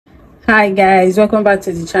Hi guys, welcome back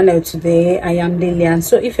to the channel. Today I am Lillian.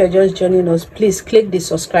 So if you're just joining us, please click the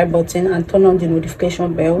subscribe button and turn on the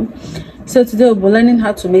notification bell. So today we'll be learning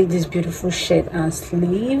how to make this beautiful shirt and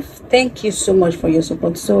sleeve. Thank you so much for your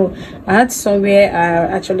support. So I had somewhere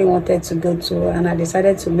I actually wanted to go to, and I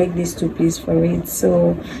decided to make this two-piece for it.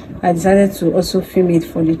 So I decided to also film it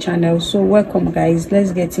for the channel. So welcome guys,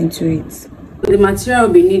 let's get into it. The material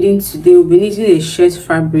we'll be needing today, we'll be needing a shirt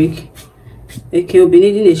fabric. Okay, we'll be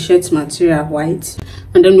needing a shirt material white,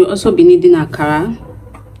 and then we'll also be needing akara.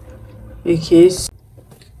 Okay, so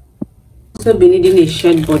also be needing a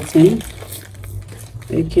shirt button.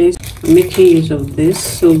 Okay, so I'm making use of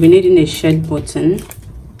this. So we'll be needing a shirt button.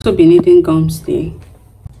 Also be needing gum stay,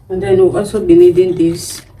 and then we'll also be needing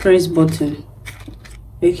this press button.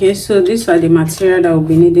 Okay, so these are the material that we'll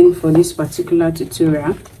be needing for this particular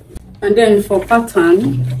tutorial. And then for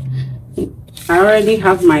pattern, I already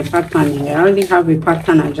have my pattern here. I already have a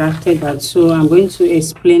pattern adjusted that, so I'm going to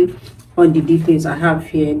explain all the details I have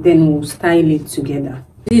here, then we'll style it together.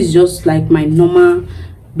 This is just like my normal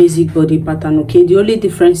basic body pattern. Okay, the only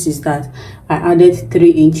difference is that I added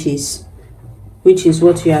 3 inches, which is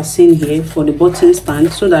what you are seeing here for the button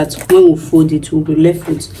stand, so that when we fold it we'll be left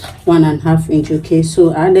with 1.5 inch. Okay,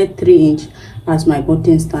 so I added 3 inch as my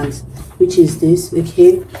button stand, which is this.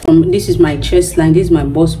 Okay, this is my chest line, this is my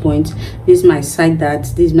bust point, this is my side dart,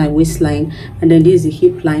 this is my waistline, and then this is the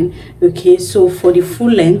hip line. Okay, so for the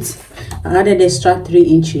full length I added extra 3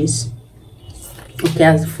 inches, okay,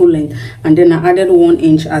 as the full length, and then I added 1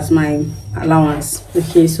 inch as my allowance.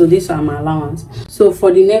 Okay, so these are my allowance. So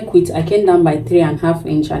for the neck width I came down by 3.5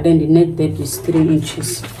 inch, and then the neck depth is 3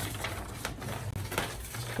 inches.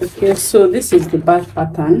 Okay, so this is the back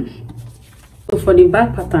pattern. So for the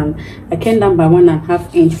back pattern I came down by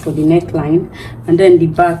 1.5 inch for the neckline, and then the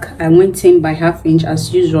back I went in by 1/2 inch.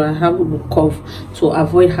 As usual, I have a curve to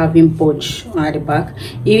avoid having bulge at the back,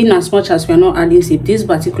 even as much as we are not adding zip. This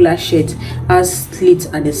particular shirt has slit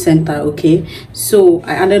at the center. Okay, so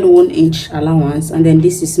I added 1 inch allowance, and then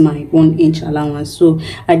this is my 1 inch allowance. So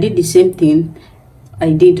I did the same thing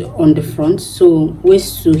I did on the front, so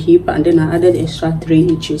waist to hip, and then I added extra 3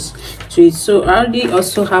 inches to it. So I already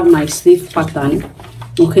also have my sleeve pattern.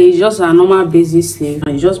 Okay, it's just a normal basic sleeve,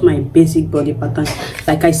 and just my basic body pattern.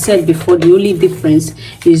 Like I said before, the only difference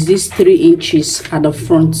is this 3 inches at the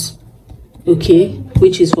front, okay,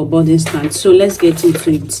 which is for body stand. So let's get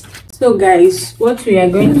into it. So guys, what we are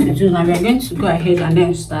going to do now, we are going to go ahead and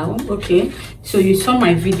then style. Okay, so you saw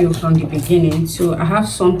my video from the beginning, so I have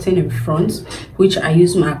something in front which I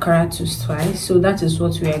use my akara to style. So that is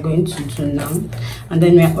what we are going to do now, and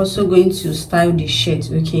then we are also going to style the shirt.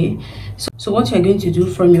 Okay, so what you are going to do,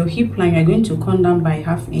 from your hip line you are going to come down by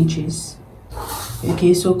 1/2 inches.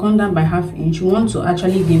 Okay, so come down by 1/2 inch. You want to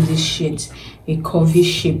actually give this shirt a curvy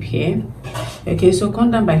shape here. Okay, so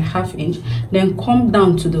come down by 1/2 inch, then come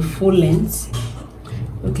down to the full length.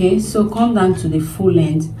 Okay, so come down to the full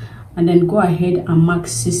length, and then go ahead and mark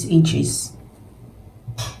 6 inches.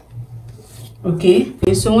 Okay,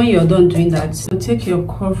 so when you're done doing that, so take your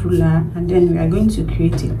curve ruler, and then we are going to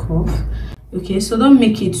create a curve. Okay, so don't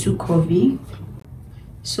make it too curvy.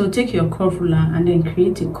 So take your curve ruler and then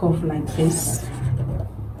create a curve like this.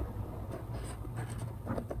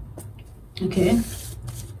 Okay,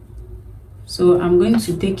 so I'm going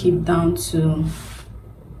to take it down to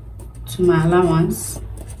my allowance.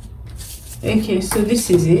 Okay, so this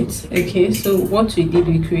is it. Okay, so what we did,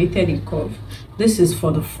 we created a curve. This is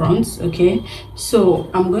for the front. Okay, so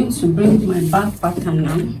I'm going to bring my back pattern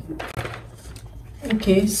now.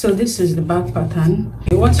 Okay, so this is the back pattern.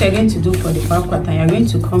 Okay, what you're going to do for the back pattern, you're going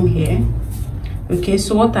to come here. Okay,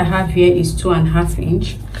 so what I have here is 2.5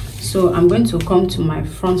 inch. So I'm going to come to my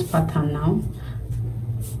front pattern now.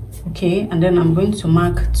 Okay, and then I'm going to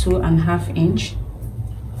mark 2.5 inch.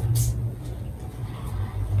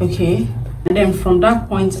 Okay, and then from that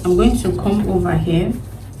point I'm going to come over here.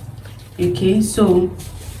 Okay, so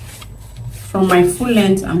from my full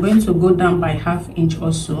length I'm going to go down by 1/2 inch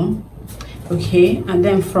also. Okay, and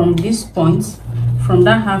then from this point, from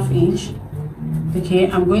that 1/2 inch, okay,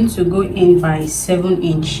 I'm going to go in by 7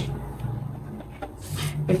 inch.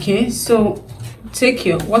 Okay, so take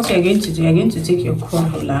your, what you're going to do, you're going to take your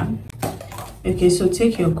curve ruler. Okay, so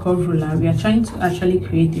take your curve ruler. We are trying to actually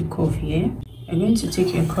create a curve here. You're going to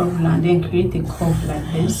take your curve ruler and then create a curve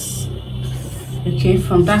like this. Okay,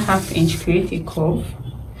 from that 1/2 inch create a curve.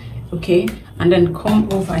 Okay, and then come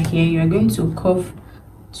over here. You're going to curve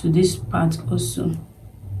to this part also.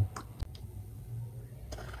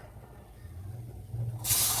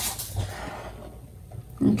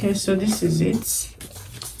 Okay, so this is it.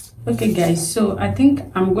 Okay guys, so I think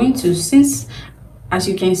I'm going to, since as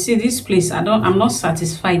you can see, this place, I'm not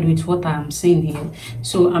satisfied with what I'm seeing here,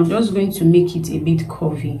 so I'm just going to make it a bit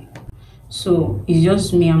curvy. So it's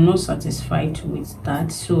just me, I'm not satisfied with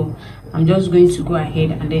that, so I'm just going to go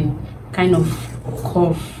ahead and then kind of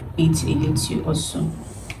curve it a little also,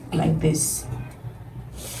 like this.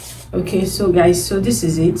 Okay, so guys, so this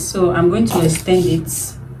is it. So I'm going to extend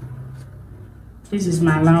it. This is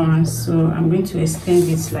my allowance, so I'm going to extend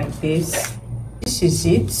it like this. This is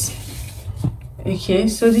it. Okay,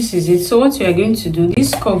 so this is it. So what we are going to do,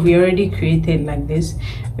 this curve we already created like this,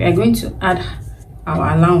 we are going to add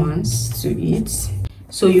our allowance to it.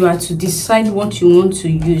 So you are to decide what you want to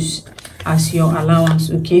use as your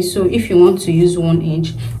allowance. Okay, so if you want to use 1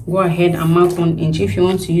 inch, go ahead and mark 1 inch. If you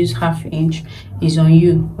want to use ½ inch, is on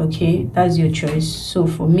you. Okay, that's your choice. So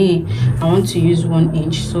for me, I want to use 1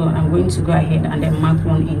 inch, so I'm going to go ahead and then mark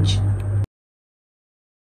 1 inch.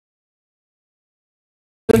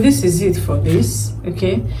 So this is it for this.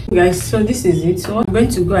 Okay guys, so this is it. So I'm going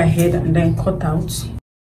to go ahead and then cut out.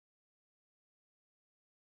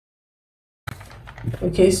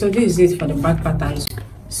 Okay, so this is it for the back pattern.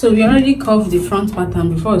 So we already curved the front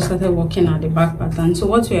pattern before we started working at the back pattern. So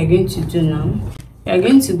what we are going to do now, we are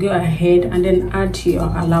going to go ahead and then add your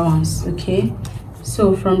allowance. Okay,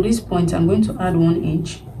 so from this point I'm going to add 1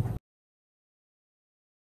 inch.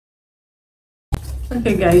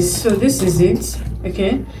 Okay guys, so this is it.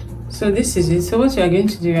 Okay, so this is it. So what you are going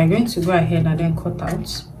to do, you are going to go ahead and then cut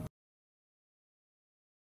out.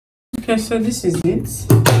 Okay, so this is it.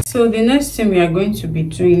 So the next thing we are going to be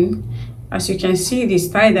doing, as you can see, the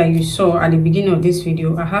style that you saw at the beginning of this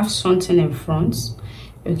video, I have something in front.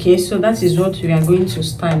 Okay, so that is what we are going to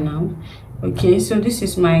style now. Okay, so this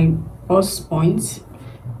is my bust point.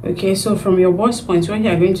 Okay, so from your bust point, what you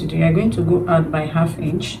are going to do, you are going to go out by ½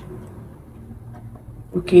 inch.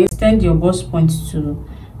 Okay, extend your bust point to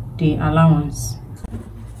the allowance.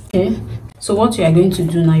 Okay, so what you are going to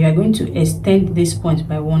do now, you are going to extend this point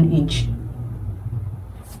by 1 inch.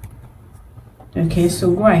 Okay,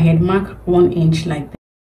 so go ahead, mark 1 inch like that.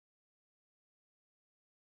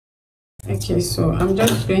 Okay, so I'm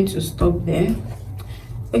just going to stop there.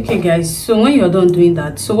 Okay guys, so when you're done doing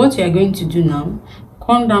that, so what you are going to do now,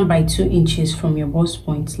 come down by 2 inches from your bust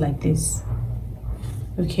point like this.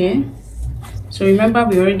 Okay, so remember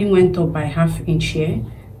we already went up by ½ inch here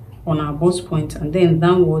on our bust point, and then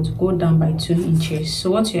downwards go down by 2 inches.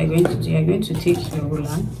 So what you are going to do, you are going to take your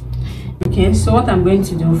ruler. Okay, so what I'm going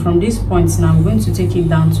to do from this point now, I'm going to take it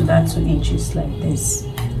down to that 2 inches like this.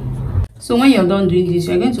 So when you're done doing this,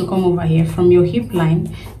 you're going to come over here from your hip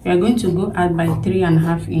line, you are going to go out by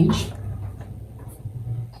 3½ inch.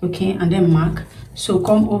 Okay, and then mark. So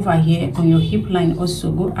come over here on your hip line,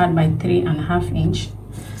 also go out by 3½ inch,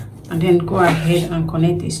 and then go ahead and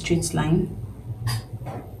connect a straight line.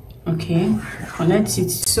 Okay, connect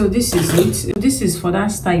it. So this is it. This is for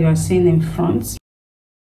that style you are seeing in front.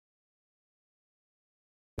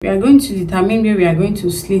 We are going to determine where we are going to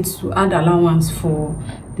slit to add allowance for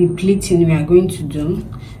the pleating we are going to do.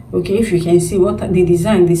 Okay, if you can see what the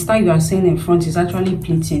design, the style you are seeing in front is actually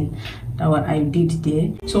pleating that what I did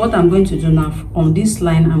there. So what I'm going to do now, on this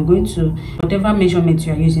line, I'm going to, whatever measurement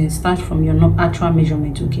you are using, start from your actual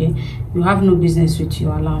measurement. Okay, you have no business with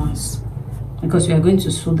your allowance because we are going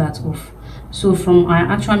to sew that off. So from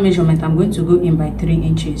our actual measurement, I'm going to go in by 3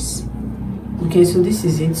 inches. Okay, so this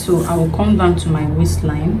is it. So I will come down to my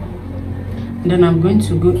waistline, and then I'm going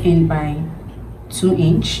to go in by 2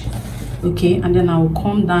 inch. Okay, and then I will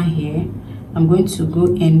come down here, I'm going to go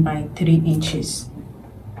in by 3 inches.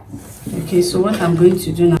 Okay, so what I'm going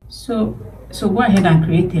to do now, so go ahead and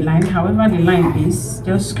create a line. However the line is,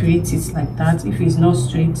 just create it like that. If it's not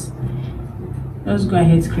straight, just go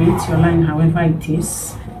ahead, create your line however it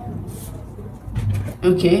is.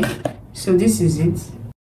 Okay, so this is it.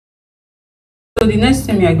 So the next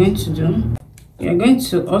thing we are going to do, we are going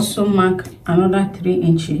to also mark another 3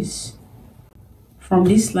 inches. From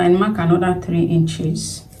this line, mark another 3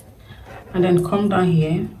 inches, and then come down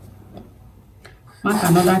here, mark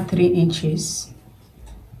another 3 inches.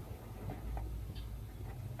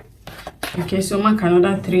 Okay, so mark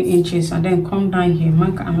another 3 inches, and then come down here,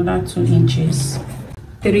 mark another 2 inches.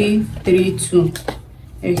 3, 3, 2.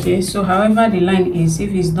 Okay, so however the line is,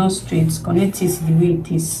 if it's not straight, connect it the way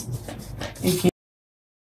it is. Okay,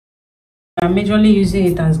 I'm majorly using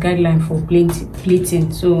it as guideline for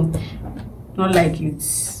pleating, so not like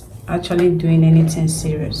it's actually doing anything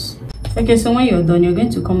serious. Okay, so when you're done, you're going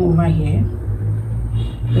to come over here.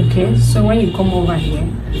 Okay, so when you come over here,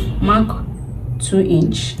 mark 2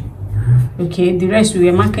 inch. Okay, the rest we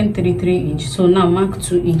were marking 3 inch, so now mark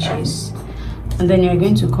 2 inches, and then you're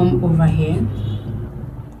going to come over here,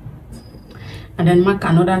 and then mark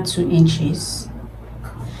another 2 inches.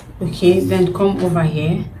 Okay, then come over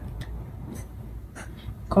here,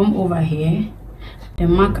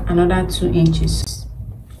 then mark another 2 inches.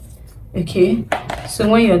 Okay, so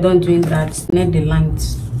when you're done doing that, net the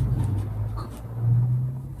length.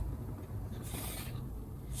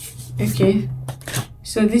 Okay,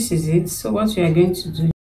 so this is it. So what we are going to do,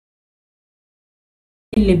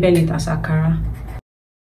 label it as akara.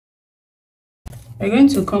 We're going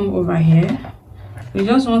to come over here. We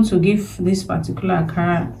just want to give this particular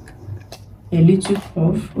akara a little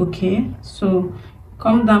curve. Okay, so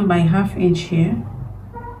come down by 1/2 inch here.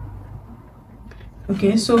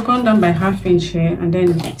 Okay, so come down by 1/2 inch here, and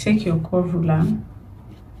then take your curve ruler.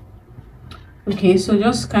 Okay, so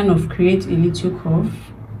just kind of create a little curve.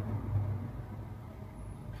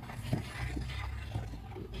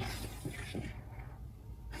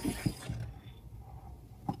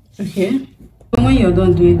 Okay, so when you're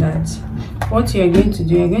done doing that, what you're going to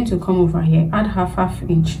do, you're going to come over here, add half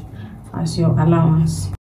inch as your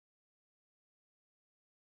allowance.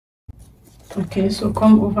 Okay, so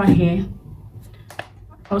come over here,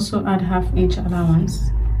 also add 1/2 inch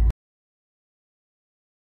allowance.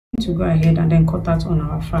 To go ahead and then cut out on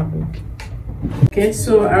our fabric. Okay,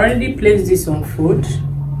 so I already placed this on fold.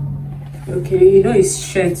 Okay, you know it's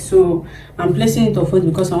shirt, so I'm placing it on fold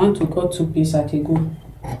because I want to cut 2 pieces at a go.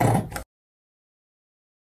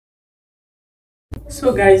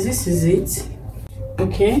 So guys, this is it.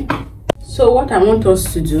 Okay, so what I want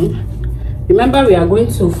us to do, remember we are going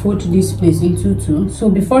to fold this place into 2. So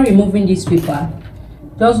before removing this paper,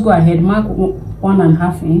 just go ahead, mark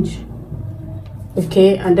 1.5 inch.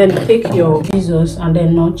 Okay, and then take your scissors and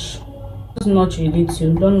then notch. Just notch a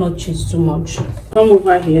little, don't notch it too much. Come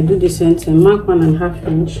over here, do the same thing, mark 1.5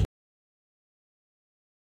 inch.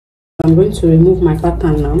 I'm going to remove my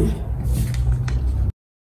pattern now.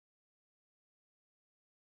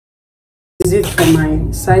 This is it for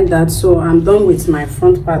my side dart, so I'm done with my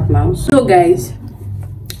front part now. So guys,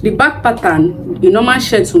 the back pattern, the normal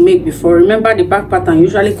shirts we make before, remember the back pattern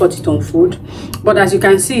usually cut it on fold, but as you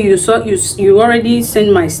can see, you already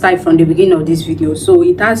seen my style from the beginning of this video, so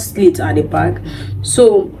it has slit at the back.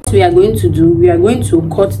 So what we are going to do, we are going to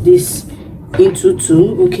cut this into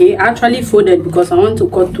 2. Okay, I actually folded because I want to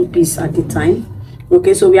cut 2 pieces at a time.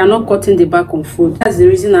 Okay, so we are not cutting the back on fold. That's the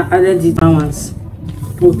reason I added the balance.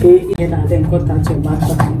 Okay, and then cut out your back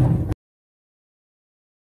pattern.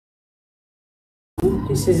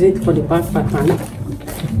 This is it for the back pattern.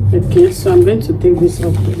 Okay, so I'm going to take this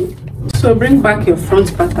up here. So bring back your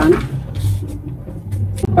front pattern.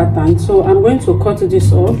 So I'm going to cut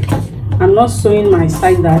this off. I'm not sewing my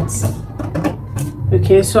side darts.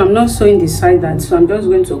 Okay, so I'm not sewing the side dart, so I'm just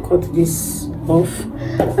going to cut this off,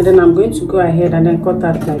 and then I'm going to go ahead and then cut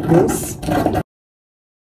that like this.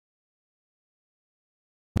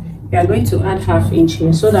 We are going to add 1/2 inch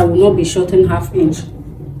here so that will not be shorting 1/2 inch.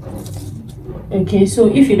 Okay, so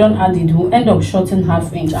if you don't add it, we'll end up shorting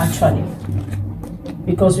 1/2 inch actually,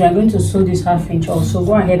 because we are going to sew this 1/2 inch also.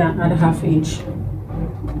 Go ahead and add 1/2 inch.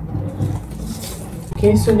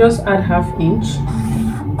 Okay, so just add 1/2 inch.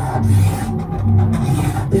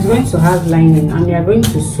 It's going to have lining, and we are going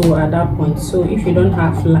to sew at that point. So if you don't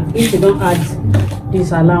add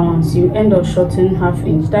this allowance, you end up shorting 1/2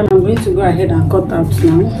 inch. Then I'm going to go ahead and cut out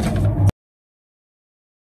now.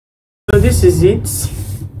 So this is it.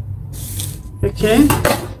 Okay,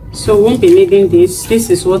 so we won't be needing this. This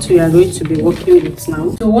is what we are going to be working with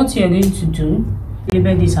now. So what you are going to do,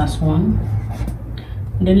 label this as 1,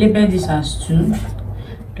 then label this as 2,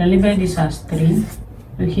 then label this as 3,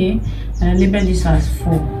 okay, and label this as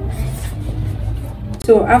 4.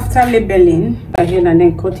 So after labeling, go ahead and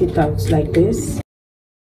then cut it out like this.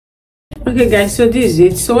 Okay guys, so this is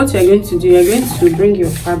it. So what you're going to do, you're going to bring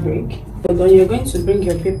your fabric, but then you're going to bring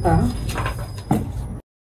your paper.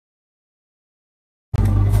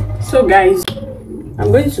 So guys,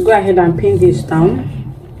 I'm going to go ahead and pin this down.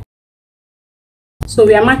 So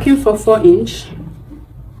we are marking for 4 inch.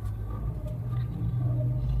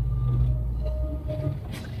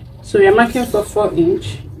 So we are marking for 4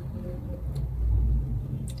 inch.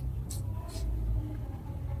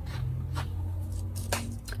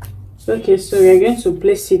 Okay, so we are going to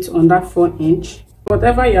place it on that 4 inch.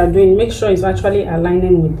 Whatever you are doing, make sure it's actually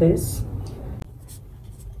aligning with this.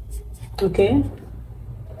 Okay,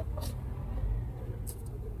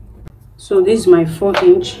 so this is my 4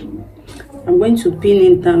 inch. I'm going to pin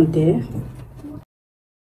it down there.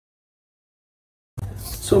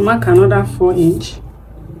 So mark another 4 inch.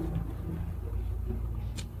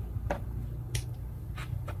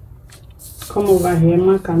 Come over here,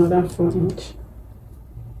 mark another 4 inch.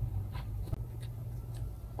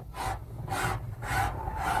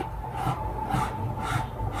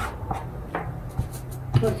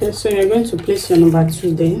 Okay, so you're going to place your number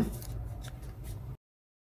 2 there.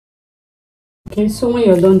 Okay, so when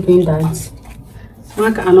you're done doing that,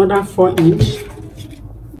 mark another 4 inch.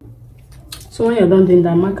 So when you're done doing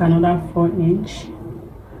that, mark another 4 inch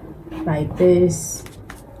like this.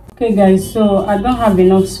 Okay guys, so I don't have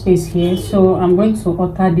enough space here, so I'm going to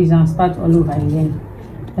alter this and start all over again.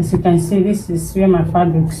 As you can see, this is where my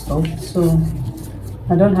fabric stopped, so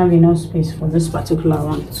I don't have enough space for this particular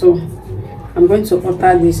one, so I'm going to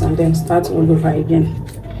alter this and then start all over again.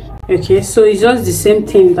 Okay, so it's just the same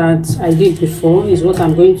thing that I did before is what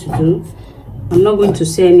I'm going to do. I'm not going to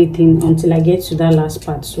say anything until I get to that last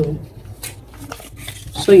part, so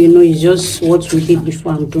you know it's just what we did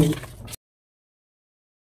before I'm doing.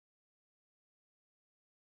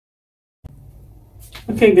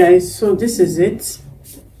 Okay guys, so this is it.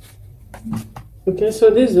 Okay, so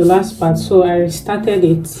this is the last part, so I restarted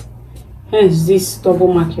it. Hence this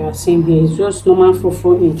double mark you are seeing here is just normal for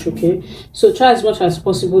 4 inch. Okay, so try as much as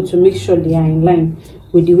possible to make sure they are in line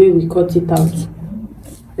with the way we cut it out.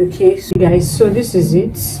 Okay, so guys, so this is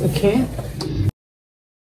it.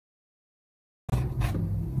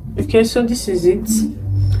 Okay, so this is it.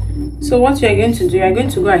 So what you are going to do, you are going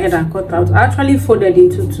to go ahead and cut out. I actually folded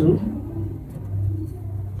into 2.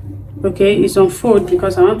 Okay, it's on fold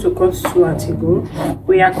because I want to cut 2 at a go.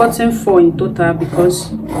 We are cutting 4 in total because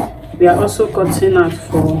we are also cutting out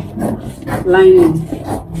for lining.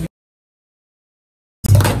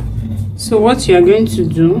 So what you are going to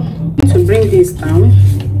do, to bring this down.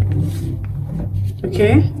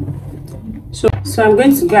 Okay, so I'm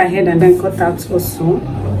going to go ahead and then cut out also.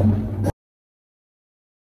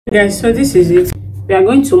 Guys, so this is it. We are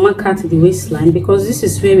going to mark out the waistline because this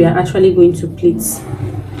is where we are actually going to pleat.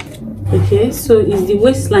 Okay, so it's the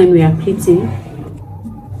waistline we are pleating.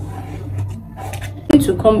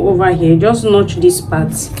 To come over here, just notch this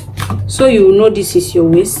part so you will know this is your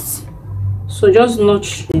waist. So just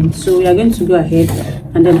notch them. So we are going to go ahead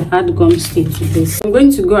and then add gum stay to this. I'm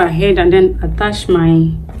going to go ahead and then attach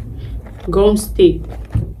my gum stay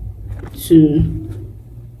to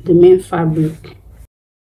the main fabric.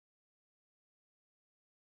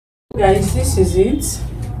 Guys, this is it.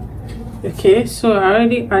 Okay, so I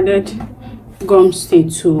already added gum stay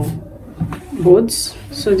to both,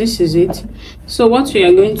 so this is it. So what we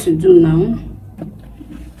are going to do now,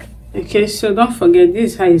 okay, so don't forget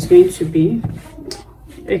this is how it's going to be.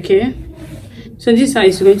 Okay, so this is how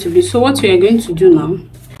it's going to be. So what we are going to do now,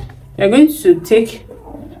 we are going to take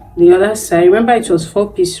the other side. Remember it was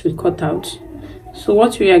 4 pieces we cut out. So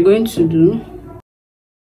what we are going to do,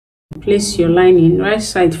 place your lining right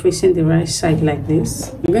side facing the right side like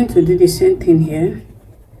this. We're going to do the same thing here.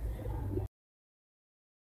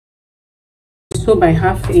 So by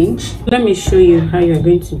 1/2 inch, let me show you how you're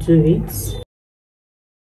going to do it.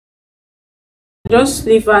 Just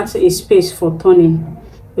leave out a space for turning.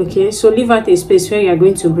 Okay, so leave out a space where you're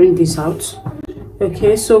going to bring this out.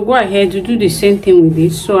 Okay, so go ahead to do the same thing with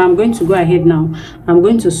this. So I'm going to go ahead now. I'm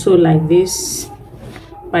going to sew like this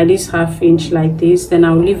by this 1/2 inch like this, then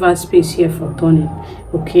I'll leave out space here for turning.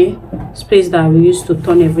 Okay, space that we use to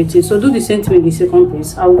turn everything. So do the same thing with the second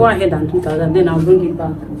piece. I'll go ahead and do that and then I'll bring it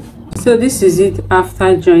back. So this is it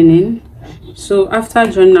after joining. So after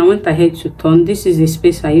joining, I went ahead to turn. This is the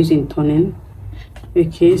space I use in turning.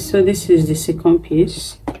 Okay, so this is the second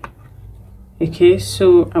piece. Okay,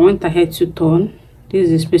 so I went ahead to turn. This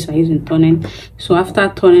is the space I use in turning. So after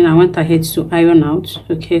turning, I went ahead to iron out.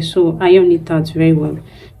 Okay, so iron it out very well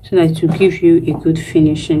so that it will give you a good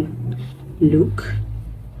finishing look.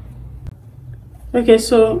 Okay,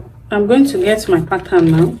 so I'm going to get my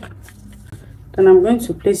pattern now. Then I'm going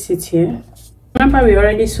to place it here. Remember, we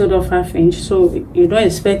already sewed off 1/2 inch, so you don't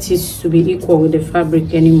expect it to be equal with the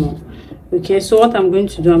fabric anymore. Okay, so what I'm going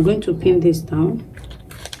to do, I'm going to pin this down.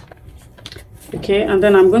 Okay, and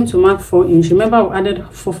then I'm going to mark 4 inch. Remember, we added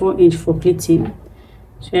 4 inch for pleating,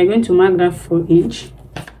 so you're going to mark that 4 inch.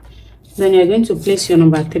 Then you're going to place your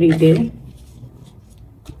number 3 there.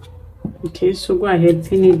 Okay, so go ahead,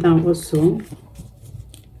 pin it down also.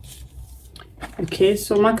 Okay,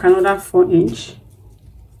 so mark another 4 inch.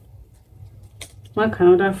 Mark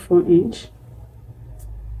another 4 inch.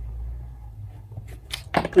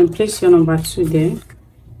 Then place your number 2 there.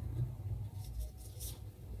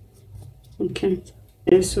 Okay,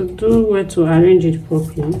 so do where to arrange it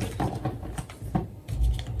properly.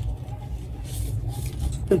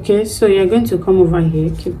 Okay, so you're going to come over here,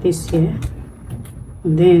 keep this here,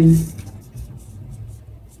 and then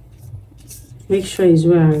make sure it's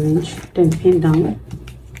well arranged, then pin down.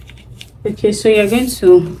 Okay, so you're going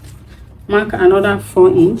to mark another 4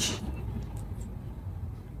 inch.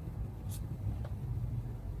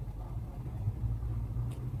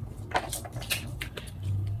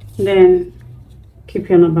 Then keep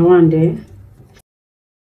your number 1 there.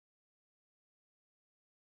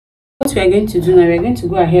 What we are going to do now, we are going to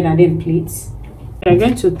go ahead and then pleat. We are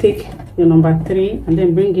going to take your number 3 and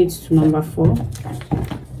then bring it to number 4.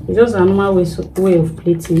 It's just a normal way of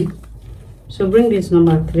pleating. So bring this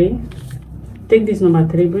number 3, take this number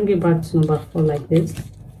 3, bring it back to number 4 like this.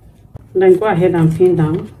 Then go ahead and pin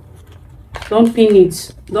down. Don't pin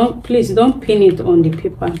it, please don't pin it on the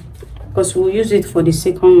paper, because we'll use it for the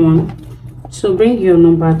second one. So bring your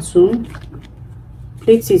number 2,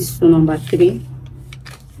 pleat it to number 3.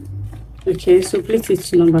 Okay, so pleat it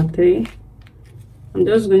to number 3. I'm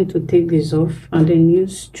just going to take this off and then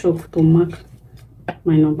use chalk to mark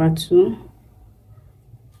my number 2.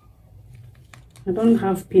 I don't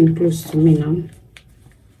have pin close to me now.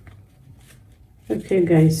 Okay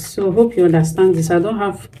guys, so hope you understand this. I don't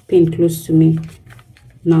have pin close to me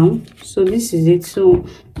now. So this is it. So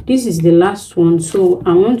this is the last one. So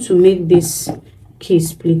I want to make this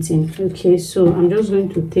case pleating. Okay, so I'm just going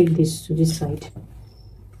to take this to this side.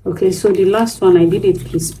 Okay, so the last one I did it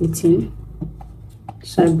case pleating.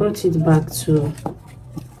 So I brought it back to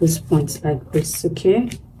this point like this. Okay,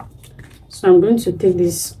 so I'm going to take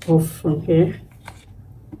this off from here.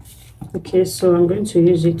 Okay, so I'm going to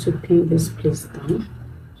use it to pin this place down.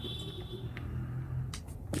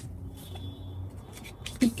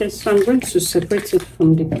 Okay, so I'm going to separate it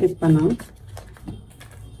from the paper now.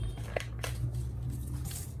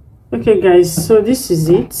 Okay guys, so this is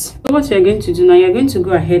it. So what you're going to do now, you're going to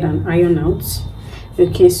go ahead and iron out.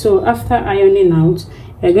 Okay, so after ironing out,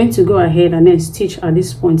 you're going to go ahead and then stitch at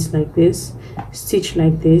this point like this, stitch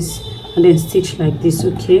like this, and then stitch like this.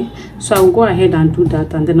 Okay, so I'll go ahead and do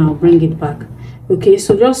that and then I'll bring it back. Okay,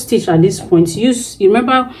 so just stitch at this point. You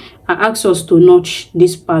remember I asked us to notch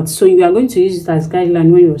this part, so you are going to use it as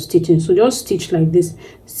guideline when you're stitching. So just stitch like this,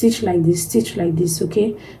 stitch like this, stitch like this.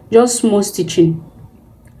 Okay, just small stitching,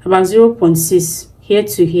 about 0.6 here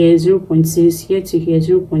to here, 0.6 here to here,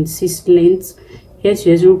 0.6 length here to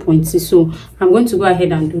here, 0.6. So I'm going to go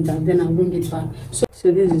ahead and do that, then I'll bring it back.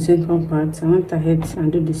 So this is the second part. I went ahead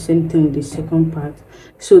and do the same thing with the second part.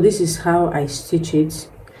 So this is how I stitch it.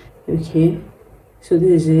 Okay, so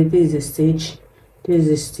this is it. This is the stitch, this is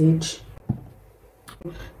the stitch.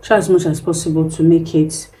 Try as much as possible to make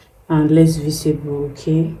it less visible.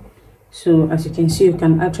 Okay, so as you can see, you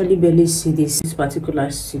can actually barely see this particular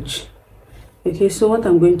stitch. Okay, so what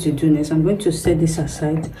I'm going to do next, I'm going to set this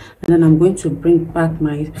aside and then I'm going to bring back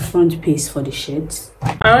my front piece for the shirts.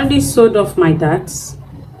 I already sewed off my darts.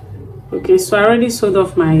 Okay, so I already sewed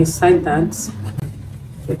off my side darts.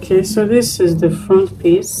 Okay, so this is the front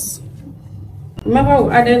piece. Remember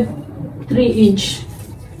we added 3"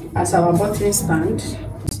 as our button stand.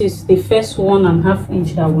 This is the first 1.5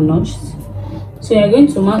 inch that we notched. So you're going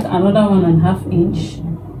to mark another 1.5 inch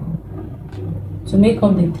to make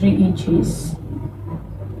up the 3 inches.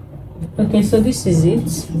 Okay, so this is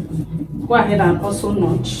it. Go ahead and also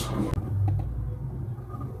notch.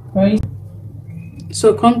 Right,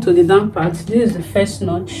 so come to the down part. This is the first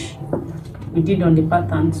notch we did on the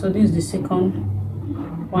pattern. So this is the second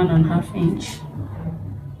 1.5 inch.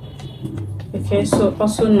 Okay, so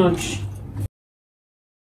also notch.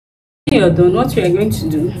 When you're done, what you are going to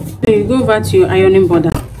do, so you go over to your ironing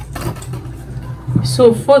border.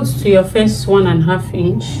 So fold to your first 1.5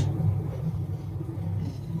 inch.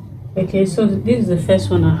 Okay, so this is the first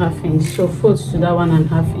 1.5 inch. So fold to that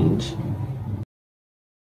 1.5 inch.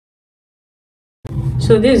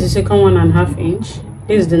 So this is the second 1.5 inch.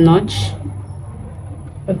 This is the notch.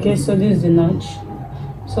 Okay, so this is the notch.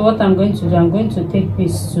 So what I'm going to do, I'm going to take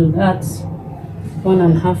this to that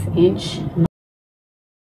 1.5 inch.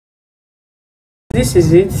 This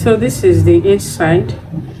is it. So this is the inside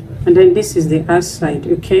and then this is the outside.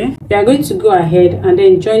 Okay, we are going to go ahead and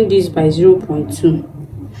then join this by 0.2.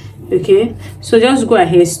 Okay, so just go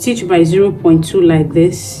ahead, stitch by 0.2 like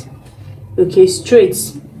this. Okay, straight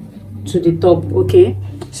to the top. Okay,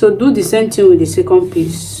 so do the same thing with the second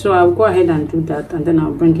piece. So I'll go ahead and do that and then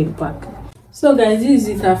I'll bring it back. So guys, this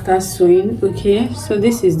is it after sewing. Okay, so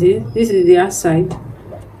this is the outside,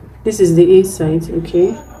 this is the inside.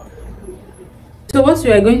 Okay, so what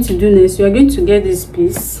we are going to do next, we are going to get this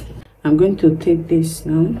piece. I'm going to take this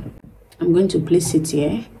now, I'm going to place it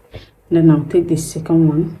here, then I'll take the second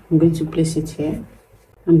one, I'm going to place it here.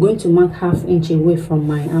 I'm going to mark 1/2 inch away from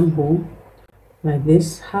my armhole like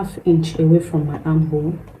this, 1/2 inch away from my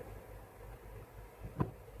armhole.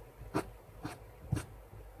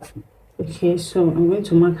 Okay, so I'm going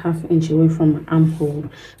to mark 1/2 inch away from my armhole.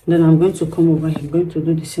 Then I'm going to come over here, I'm going to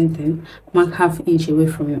do the same thing, mark 1/2 inch away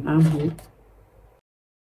from your armhole.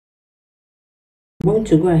 I'm going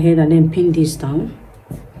to go ahead and then pin this down.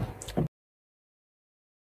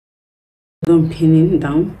 done pinning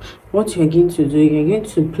down, what you're going to do, you're going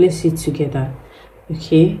to place it together.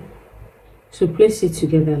 Okay, so place it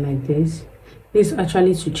together like this. This is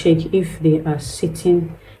actually to check if they are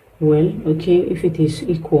sitting well, okay, if it is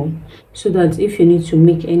equal, so that if you need to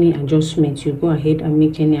make any adjustment, you go ahead and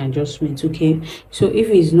make any adjustments. Okay, so if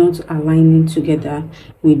it's not aligning together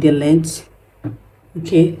with the length,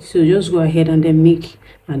 okay, so just go ahead and then make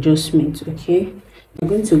adjustments. Okay, I'm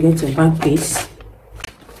going to get a back piece,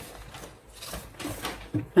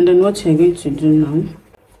 and then what you're going to do now,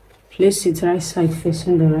 place it right side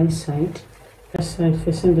facing the right side,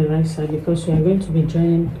 facing the right side, because we are going to be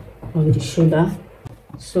joining on the shoulder.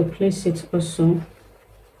 So place it also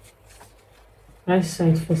right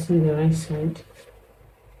side facing the right side.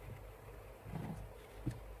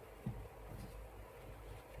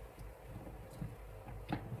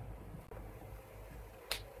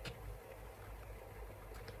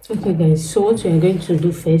 Okay guys, so what we are going to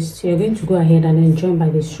do first, you're going to go ahead and then join by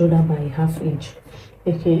the shoulder by 1/2 inch.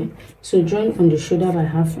 Okay, so join on the shoulder by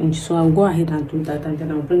 1/2 inch. So I'll go ahead and do that, and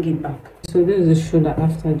then I'll bring it back. So this is the shoulder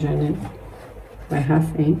after joining by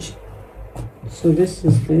 1/2 inch. So this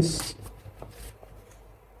is this.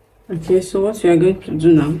 Okay, so what we are going to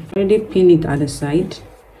do now, already pin it at the side.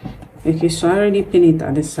 Okay, so I already pin it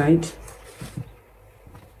at the side.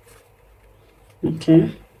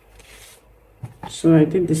 Okay, so I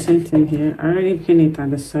did the same thing here. I already pin it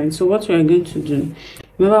at the side. So what we are going to do,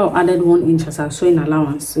 remember I added 1 inch as I saw in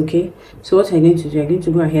allowance. Okay, so what I'm going to do, you're going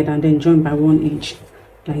to go ahead and then join by 1 inch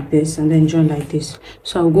like this, and then join like this.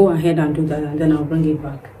 So I'll go ahead and do that, and then I'll bring it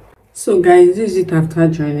back. So guys, this is it after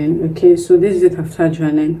joining. Okay, so this is it after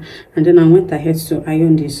joining, and then I went ahead to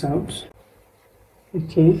iron this out.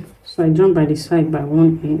 Okay, so I joined by the side by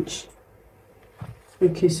 1 inch.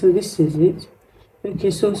 Okay, so this is it.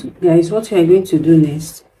 Okay, so guys, what we are going to do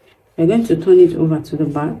next, we're going to turn it over to the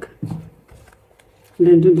back, and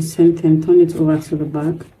then do the same thing, turn it over to the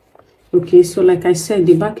back. Okay, so like I said,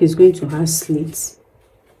 the back is going to have slits.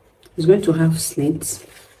 It's going to have slits.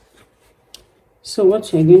 So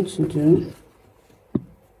what you're going to do,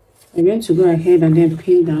 you're going to go ahead and then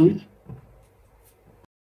pin down.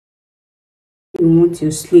 You want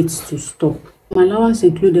your slits to stop. My allowance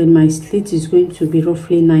included, my slit is going to be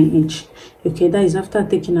roughly 9 inch. Okay, that is after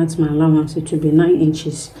taking out my allowance, it will be 9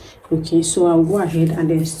 inches. Okay, so I'll go ahead and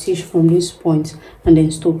then stitch from this point and then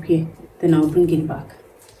stop here. Then I'll bring it back.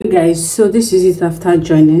 Okay guys, so this is it after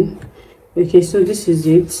joining. Okay, so this is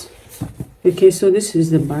it. Okay, so this is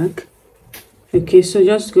the back. Okay, so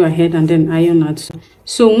just go ahead and then iron out.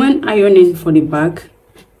 So when ironing for the back,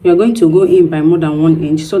 you're going to go in by more than 1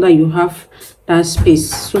 inch, so that you have that space,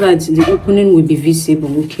 so that the opening will be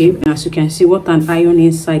visible. Okay, as you can see, what an iron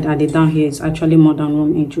inside at the down here is actually more than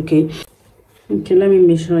 1 inch. Okay, let me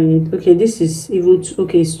measure it. Okay, this is even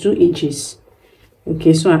okay, it's 2 inches.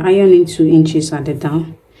 Okay, so I iron in 2 inches at the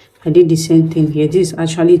down. I did the same thing here. This is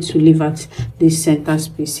actually to leave at this center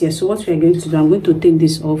space here. So what we are going to do, I'm going to take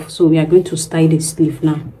this off. So we are going to style the sleeve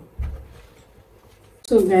now.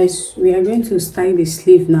 So guys, we are going to style the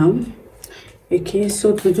sleeve now. Okay,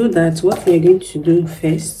 so to do that, what we are going to do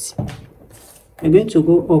first, we're going to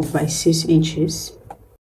go up by 6 inches.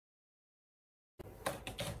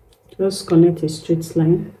 Just connect a straight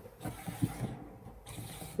line.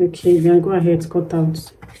 Okay, then go ahead, cut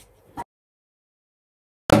out.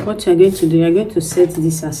 What you're going to do, you're going to set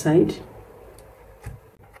this aside.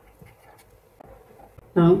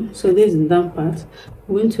 Now, so this is the down part.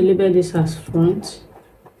 I'm going to label this as front.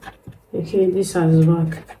 Okay, this as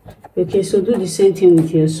back. Okay, so do the same thing with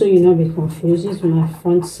here, so you not be confused. This is my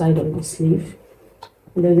front side of the sleeve,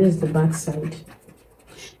 and then this is the back side.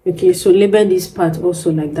 Okay, so label this part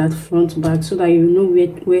also like that, front back, so that you know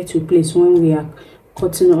where to place when we are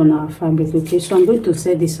cutting on our fabric. Okay, so I'm going to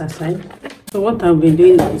set this aside. So what I'll be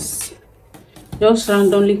doing is just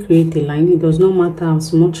randomly create a line. It does not matter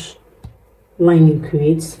how much line you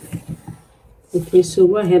create. Okay, so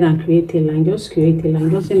go ahead and create a line. Just create a line,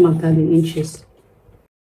 doesn't matter the inches.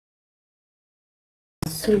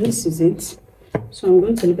 So this is it. So I'm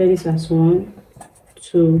going to label this as 1,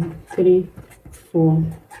 2, 3, 4,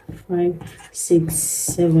 5, 6,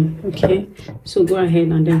 7. Okay, so go ahead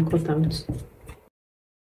and then cut out.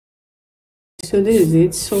 So this is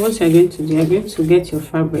it. So what you're going to do, you're going to get your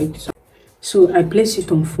fabric. So I place it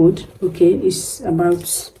on fold. Okay, it's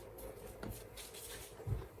about,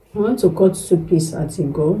 I want to cut 2 pieces at a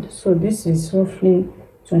go. So this is roughly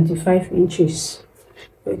 25 inches.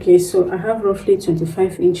 Okay, so I have roughly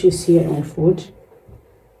 25 inches here on fold.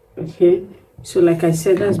 Okay, so like I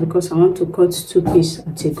said, that's because I want to cut 2 pieces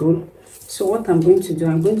at a go. So what I'm going to do,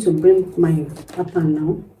 I'm going to bring my pattern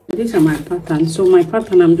now. These are my pattern. So my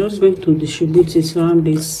pattern, I'm just going to distribute it around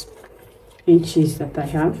these inches that I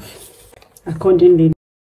have accordingly.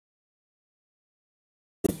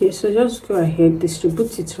 Okay, so just go ahead,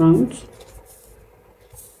 distribute it around.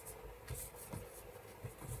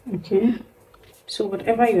 Okay, so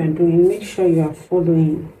whatever you are doing, make sure you are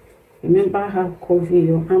following. Remember how curvy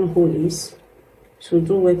your armhole is, so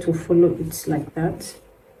do well to follow it like that.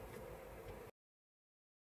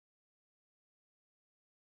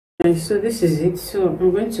 Okay, so this is it. So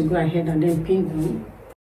I'm going to go ahead and then pin down.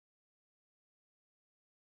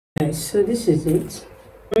 Okay, so this is it.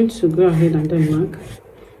 I'm going to go ahead and then mark.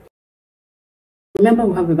 Remember,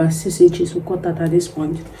 we have about 6 inches to cut that at this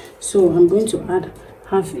point, so I'm going to add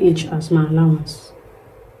 ½ inch as my allowance,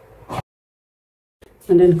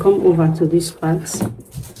 and then come over to this part.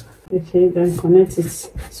 Okay, then connect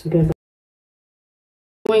it together.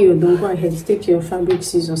 When you're done, go ahead, take your fabric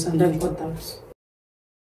scissors and then cut out.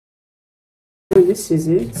 So this is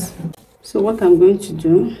it. So what I'm going to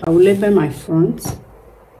do, I will label my front.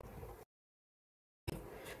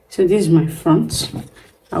 So this is my front.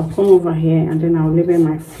 I'll come over here and then I'll label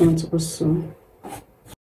my front also.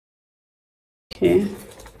 Okay,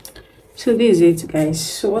 so this is it, guys.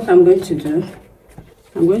 So what I'm going to do,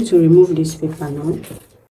 I'm going to remove this paper now.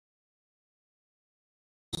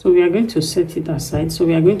 So we are going to set it aside. So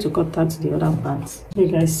we are going to cut out the other part. Okay,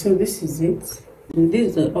 guys, so this is it. And this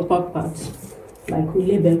is the upper part, like we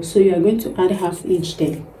label. So you are going to add ½ inch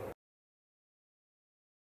there.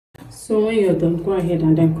 So when you're done, go ahead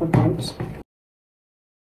and then cut out.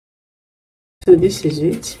 So this is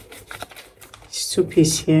it. It's 2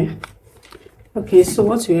 pieces here. Okay, so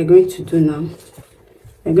what we are going to do now,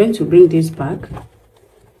 we're going to bring this back.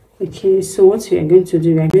 Okay, so what we are going to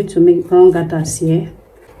do, we are going to make round gathers here.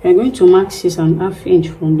 We are going to mark 6½ inch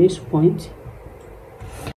from this point.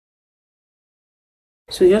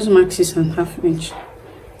 So just mark 6½ inch.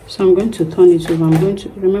 So I'm going to turn it over. I'm going to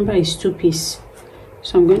remember it's 2 pieces.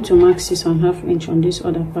 So I'm going to mark 6½ inch on this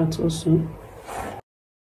other part also.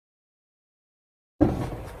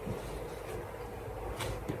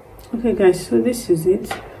 Okay, guys, so this is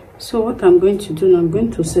it. So what I'm going to do now, I'm going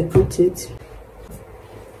to separate it.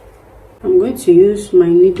 I'm going to use my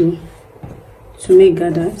needle to make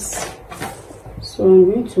gathers. So I'm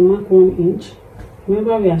going to mark 1 inch.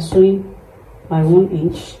 Remember, we are sewing by 1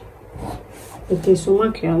 inch. Okay, so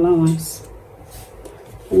mark your allowance.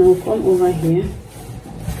 And I'll come over here.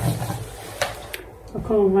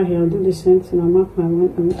 I'll do the same thing. I'll mark my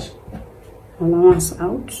 1 inch allowance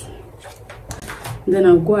out. Then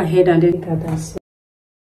I'll go ahead and then gather.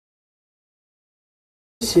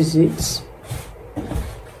 This is it.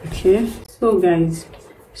 Okay, so guys,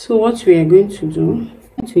 so what we are going to do,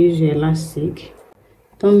 to use your elastic,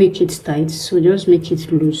 don't make it tight, so just make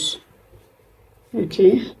it loose.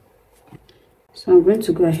 Okay, so I'm going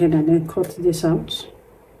to go ahead and then cut this out.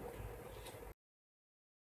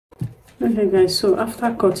 Okay, guys, so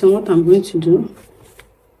after cutting, what I'm going to do,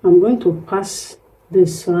 I'm going to pass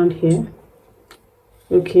this around here,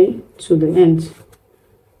 okay, to the end.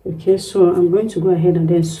 Okay, so I'm going to go ahead and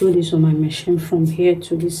then sew this on my machine from here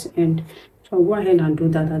to this end. So I'll go ahead and do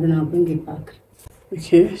that, and then I'll bring it back.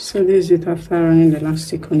 Okay, so this is it after running the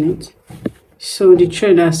elastic on it. So the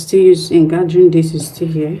thread I still use in gathering this is still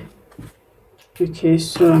here. Okay,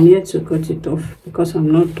 so I'm here to cut it off because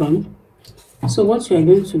I'm not done. So what you are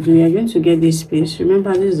going to do, you are going to get this piece.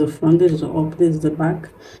 Remember, this is the front, this is the up, this is the back,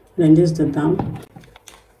 then this is the down.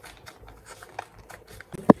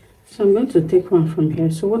 So I'm going to take one from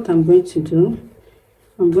here. So what I'm going to do,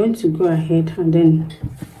 I'm going to go ahead and then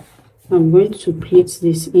I'm going to pleat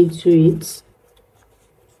this into it.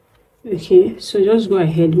 Okay, so just go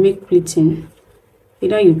ahead, make pleating.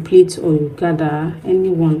 Either you pleat or you gather, any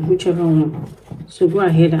one, whichever one. So go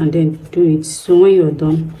ahead and then do it. So when you're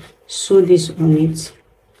done, sew this on it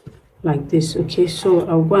like this. Okay, so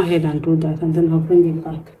I'll go ahead and do that, and then I'll bring it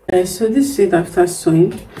back. So this is it after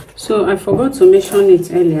sewing. So I forgot to mention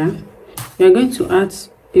it earlier. We are going to add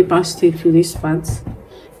paper stay to this part.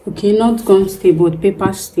 Okay, not gum stay but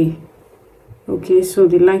paper stay. Okay, so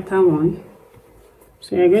the lighter one.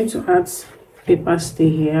 So you're going to add paper stay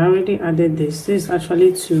here. I already added this. This is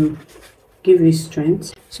actually to give it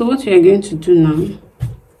strength. So what we are going to do now,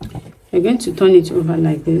 we're going to turn it over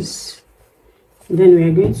like this. Then we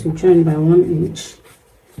are going to join by 1 inch.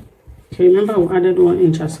 Okay, remember we added 1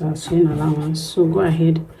 inch as our sewing allowance. So go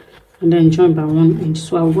ahead and then join by 1 inch.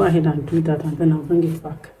 So I'll go ahead and do that, and then I'll bring it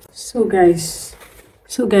back. So guys,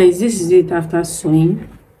 this is it after sewing.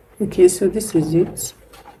 Okay, so this is it.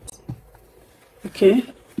 Okay,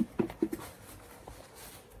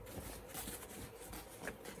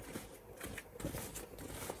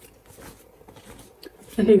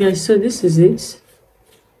 Okay guys, so this is it.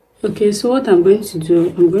 Okay, so what I'm going to do,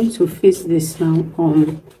 I'm going to face this now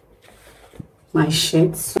on my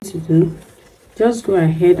shirt. To do, just go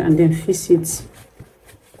ahead and then face it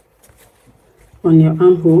on your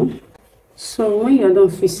armhole. So when you're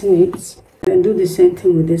done facing it, then do the same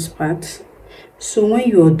thing with this part. So when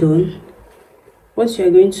you're done, what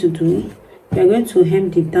you're going to do, you're going to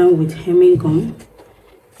hem it down with hemming gum.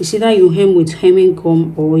 It's either you hem with hemming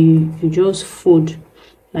gum or you just fold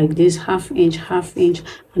like this, half inch,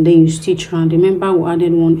 and then you stitch around. Remember, we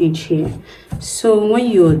added 1 inch here. So when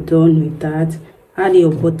you're done with that, add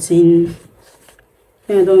your button.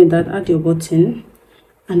 When you're done with that, add your button.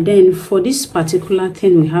 And then for this particular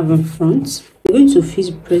thing we have in front, you're going to fix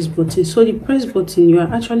press button. So the press button, you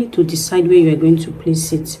are actually to decide where you are going to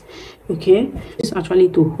place it. Okay, it's actually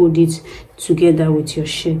to hold it together with your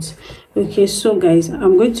shirt. Okay, so guys,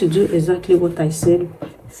 I'm going to do exactly what I said.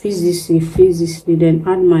 Fix this, then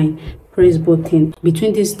add my press button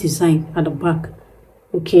between this design at the back,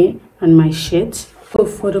 okay, and my shirt. So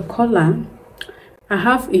for the collar, I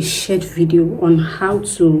have a shirt video on how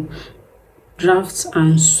to draft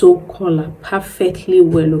and sew collar perfectly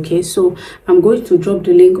well. Okay, so I'm going to drop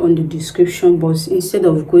the link on the description box instead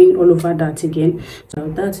of going all over that again. So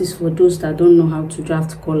that is for those that don't know how to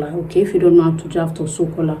draft collar. Okay, if you don't know how to draft or sew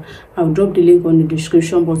collar, I'll drop the link on the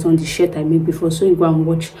description box on the shirt I made before, so you go and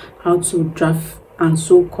watch how to draft and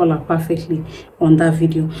sew collar perfectly on that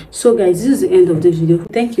video. So guys, this is the end of this video.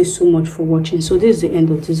 Thank you so much for watching. So this is the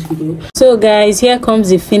end of this video. So guys, here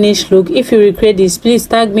comes the finished look. If you recreate this, please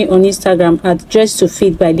tag me on Instagram at Dress to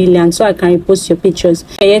Fit by Lillian so I can repost your pictures.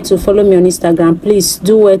 If you're yet to follow me on Instagram, please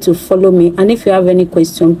do well to follow me, and if you have any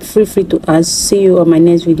question, feel free to ask. See you on my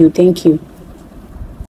next video. Thank you.